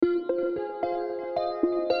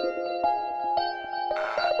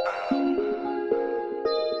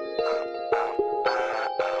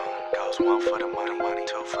goes 1 for the money,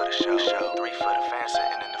 2 for the show, 3 for the fans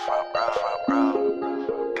sitting in the front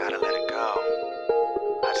row. Gotta let it go.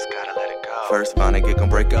 I just gotta let it go. First find a gig gon'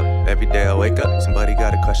 break up. Every day I wake up, somebody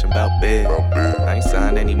got a question about big. I ain't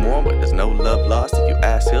signed anymore, but there's no love lost. If you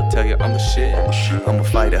ask, he'll tell you I'm the shit. I'm a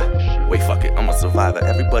fighter. Wait, fuck it, I'm a survivor.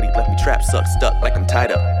 Everybody left me trapped, stuck like I'm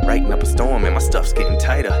tied up. Writing up a storm and my stuff's getting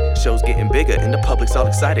tighter. Shows getting bigger and the public's all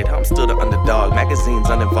excited. I'm still the underdog, magazines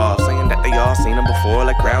uninvolved, saying that they all seen him before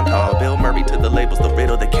like Groundhog. Bill Murray to the labels, the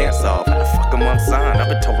riddle they can't solve. How the fuck I'm unsigned? I've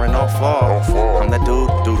been touring all fall. I'm that dude,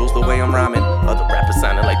 doodles the way I'm rhyming. Other rappers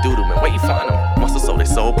sounding like doodle, man, where you find them? Once or so they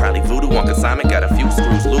sold, probably voodoo on consignment. Got a few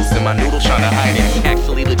screws loose in my noodle, trying to hide it.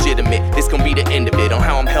 Actually legitimate, this gon' be the end of it. On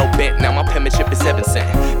how I'm hell-bent, now my penmanship is heaven sent.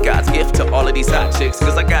 God's gift to all of these hot chicks,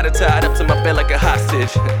 cause I got it tied up to my bed like a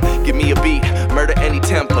hostage. Give me a beat, murder any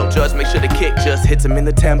tempo. Judge, make sure the kick just hits him in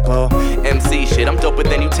the tempo. MC shit, I'm doper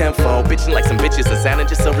than you tenfold. Bitchin' like some bitches and sounding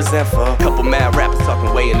just so resentful. Couple mad rappers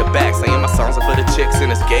talking way in the back, saying my songs are for the chicks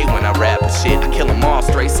and it's gay when I rap. But shit, I kill them all,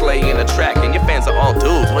 straight slay in the track. And your fans are all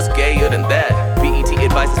dudes, what's gayer than that? BET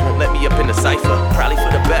advices won't let me up in the cypher. Probably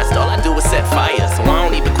for the best, all I do is set fire. So I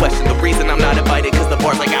don't even question the reason I'm not invited, cause the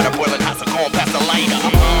bars I got are boiling hot, so go on past the lighter.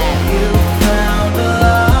 I'm on. You found a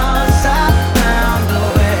loss, I found a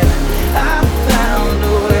win. I found a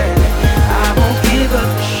win. I won't give up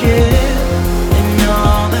the shit. And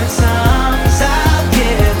all the times I've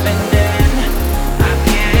given in, I've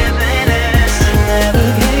given in. I never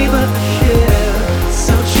gave up the shit.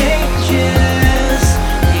 So change is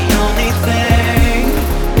the only thing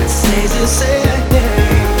that stays the same.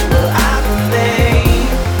 Well, I remain.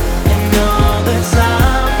 And all the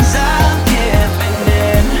times I've given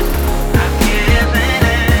in, I've given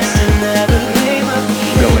in. I never gave up the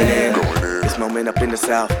shit. Going in, this moment up in the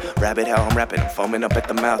south. Rabbit, how I'm rapping, I'm foaming up at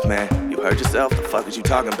the mouth, man. You heard yourself, the fuck is you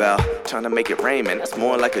talking about? Trying to make it rain, man, that's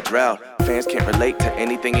more like a drought. Fans can't relate to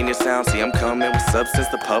anything in your sound. See, I'm coming with substance,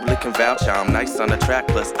 the public can vouch. I'm nice on the track,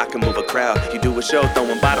 plus I can move a crowd. You do a show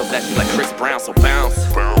throwing bottles at you like Chris Brown, so bounce.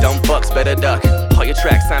 Dumb bucks better duck. All your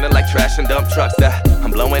tracks sounding like trash and dump trucks.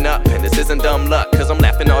 I'm blowing up, and this isn't dumb luck, cause I'm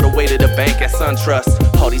laughing all the way to the bank at SunTrust.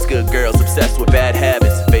 All these good girls obsessed with bad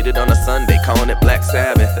habits. Faded on a Sunday, calling it Black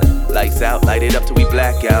Sabbath. Lights out, light it up till we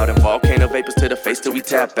black out. And volcano vapors to the face till we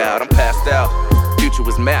tap out. I'm passed out, future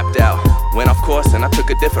was mapped out. Went off course and I took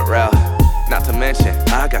a different route. Not to mention,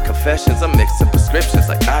 I got confessions, I'm mixing prescriptions.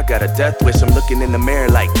 Like I got a death wish, I'm looking in the mirror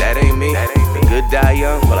like that ain't me. The good die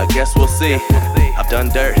young, well I guess we'll see. I've done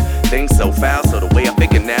dirt, things so foul, so the way I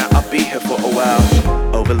figure now, I'll be here for a while.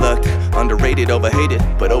 Overlooked, underrated, overhated,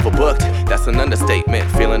 but overbooked. That's an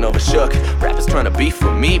understatement, feeling overshook. Rappers trying to beef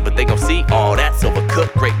with me, but they gon' see all that's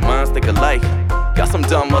overcooked. Great minds think alike. Got some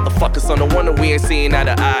dumb motherfuckers on the wonder we ain't seeing eye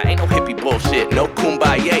to eye. Ain't no hippie bullshit, no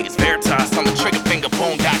kumbaya. It's Veritas on the trigger finger,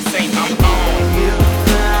 boom, dot, same, I'm on. You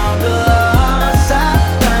found a loss, I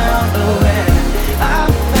found a win.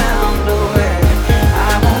 I found a win.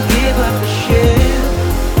 I won't give up the shit.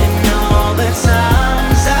 And all the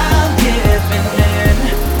times I've given in,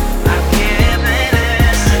 I've given in.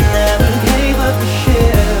 I never gave up the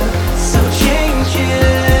shit. So change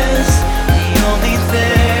is the only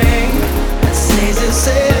thing that stays the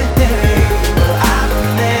same. Well, I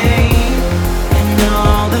remain. And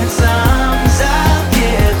all the times I've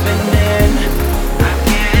given in, I've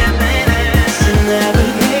given in. I never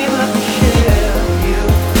gave up the shit. You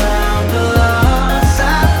found a loss, I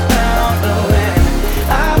found a win.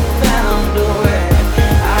 I found a win.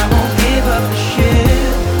 I won't give up the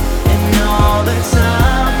shit. And all the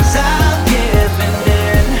times I've given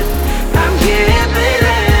in, I'm giving in. I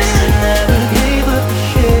never gave up the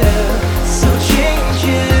shit. So change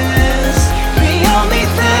is the only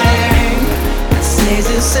thing that stays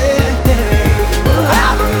the same. Well, I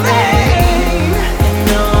remain. And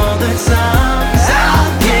all the times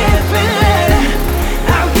I've given in,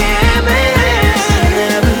 I've given in. I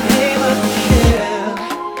never gave up the shit.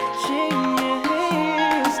 Change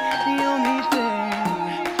is the only thing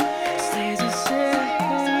that stays the same.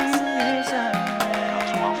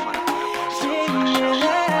 Change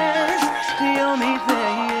is the only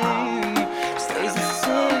thing that stays the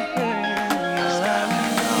same.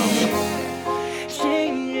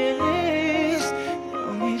 Change is the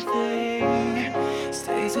only thing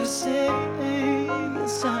stays the same.